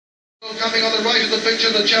Coming on the right of the picture,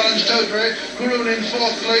 the challenge Totary, Kurun in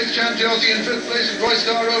 4th place, Chantiosi in 5th place, and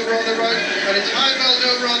Roystar over on the right, and it's Highveld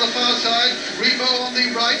over on the far side, Rebo on the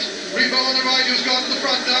right, who's gone to the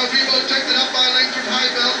front now. Rebo takes it up by a length from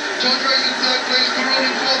Highveld. Totary is in 3rd place, Kurun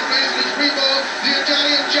in 4th place, and it's Rebo, the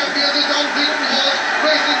Italian champion, this unbeaten horse,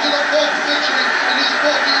 racing to the 4th victory in his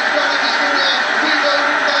 14th run of his career. Rebo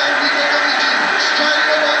by Enrico Gamici, striding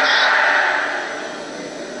along now.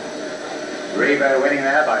 Rebo winning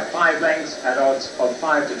there by 5 lengths at odds of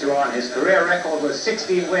 5 to 2 on. His career record was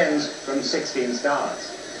 16 wins from 16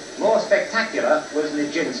 starts. More spectacular was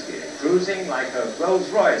Nijinsky, cruising like a Rolls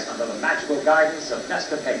Royce under the magical guidance of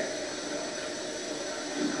Lester Piggott.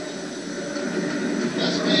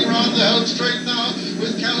 Round the held straight now,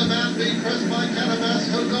 with Calabash being pressed by Calabas.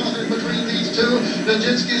 Hogarth in between these two.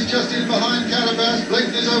 Nijinsky's just in behind Calabas. Blake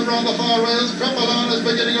is over on the far rails. Crumpelon is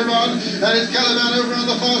beginning a run, and it's Calaban over on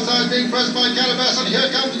the far side being pressed by Calabas. And here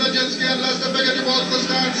comes Nijinsky and Lester Piggott towards the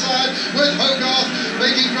stand side, with Hogarth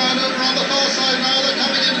making ground over on the far side now. They're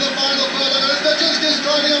coming into the final furlong, and it's Nijinsky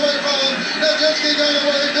striding away from them. Nijinsky going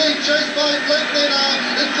away, being chased by Blakely now.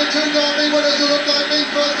 It's the two Derby winners who look like being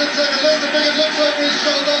first and second. Lester Piggott looks over his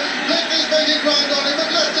shoulder. Blakely's making ground on him, but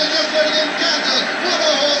Lester just letting him canter. What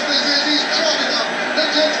a horse this is, he's trotting up.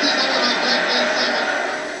 Nijinsky's the winner, Blakely in second.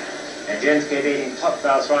 Nijinsky beating top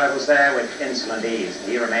class rivals there with insolent ease.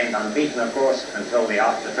 He remained unbeaten, of course, until the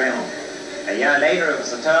after triumph. A year later, it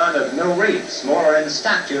was the turn of Mill Reef, smaller in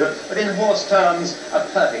stature, but in horse terms, a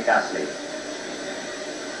perfect athlete.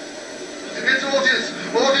 It's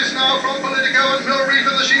Ortis now from Politico, and Mill Reef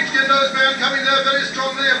and the sheepskin nose band coming there very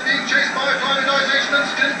strongly, being chased by Climatization and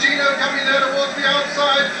Stintino coming there towards the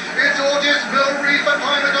outside. It's Ortis, Mill Reef and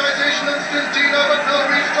Climatization and Stintino, but Mill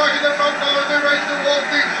Reef striking the front now as they race towards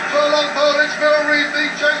the furlong pole. It's Mill Reef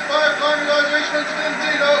being chased by Climatization and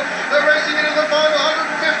Stintino. They're racing into the final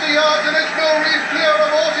 150 yards, and it's Mill Reef clear of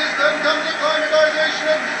Ortis. Then comes the Climatization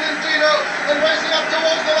and Stintino, and racing up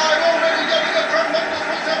towards the line, already getting a tremendous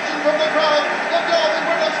reception from the crowd. The Derby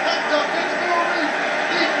winners stacked up. It's Mill Reef,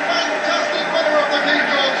 the fantastic winner of the King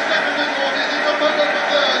George. Second is Ortis, it's a moment for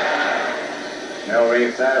third. Mill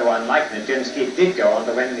Reef, third one, like Nijinsky, did go on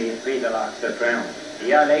to win the Prix de l'Arc de Triomphe. A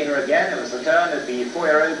year later again, it was the turn of the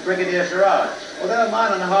 4-year-old Brigadier Gerard, although a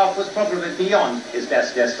mile and a half was probably beyond his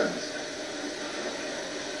best distance.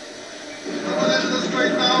 Into the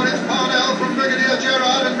straight now, and it's Parnell from Brigadier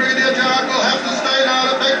Gerard, and Brigadier Gerard will have to stay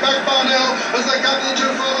now to take back Parnell as they come to the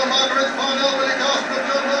 2-furlong marker. It's Parnell, Willie Carson and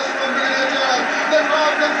John Wilson from Brigadier Gerard. The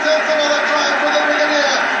crowd can sense another triumph for the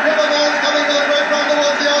Brigadier. Riverman's coming with a great run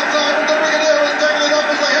towards the outside, but the Brigadier is taking it up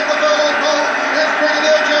as they hit the furlong pole. It's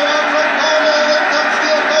Brigadier Gerard from Parnell, then comes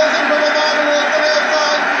Steel Coles and Riverman towards the near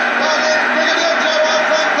side. But it's Brigadier Gerard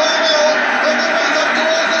from Parnell as they race up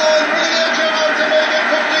towards the line. Brigadier Gerard to make it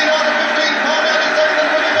 15 out of 15. Parnell is second and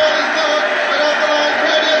Brigadier is third. And off the line,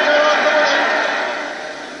 Brigadier Gerard the winner.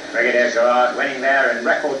 Brigadier Gerard winning there in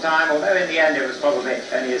record time, although in the end it was probably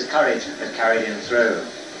only his courage that carried him through.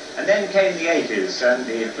 And then came the 80s and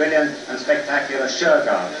the brilliant and spectacular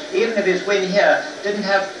Shergar. Even if his win here didn't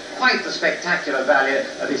have quite the spectacular value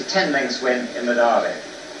of his 10 lengths win in the Derby.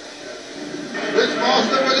 It's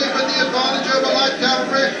Master Willie with the advantage over Light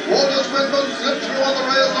Cavalry. Walter Swinburne slipped through on the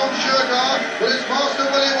rails on Shergar, but it's Master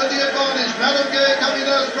Willie with the advantage. Madam Gay coming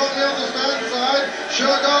there strongly on the stand side.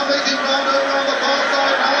 Shergar making ground over on the far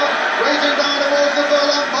side now, racing down towards the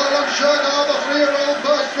furlong pole, and Shergar, the 3-year-old,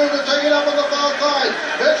 burst through to take it up on the far side.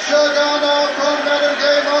 It's Shergar now from Madam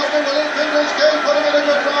Gay. Master Willie Fingers Gay put him in a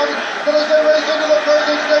good run, but as they race into the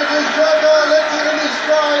closing stages, Shergar lets it in his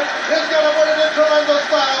stride. He's going to put it in triangle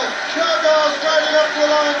style. Shergar striding up the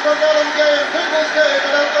line from Madam Gay and Fingers Gay,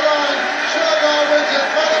 but at the line, Shergar wins it.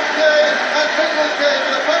 Madam Gay and Fingers Gay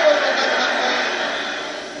with a purple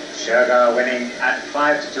Shergar winning at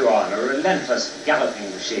 5 to 2 on, a relentless galloping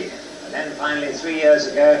machine. And then finally, 3 years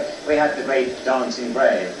ago, we had the great Dancing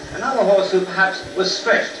Brave, another horse who perhaps was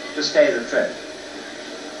stretched to stay the trip.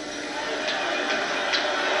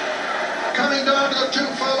 Coming down to the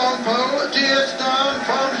 2-furlong pole, DS down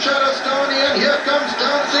from Shadowstani, and here comes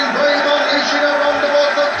Dancing Brave unleashing a run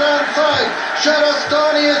towards the stand side.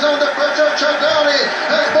 Shadowstani is under pressure. Chadani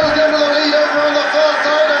has moved into the lead over on the far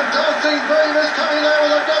side, and Dancing Brave is coming there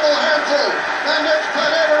with a double handful. And it's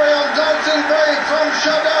Pat Every on Dancing Brave from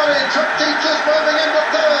Shadani. Trip Teachers moving into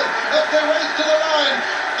third as they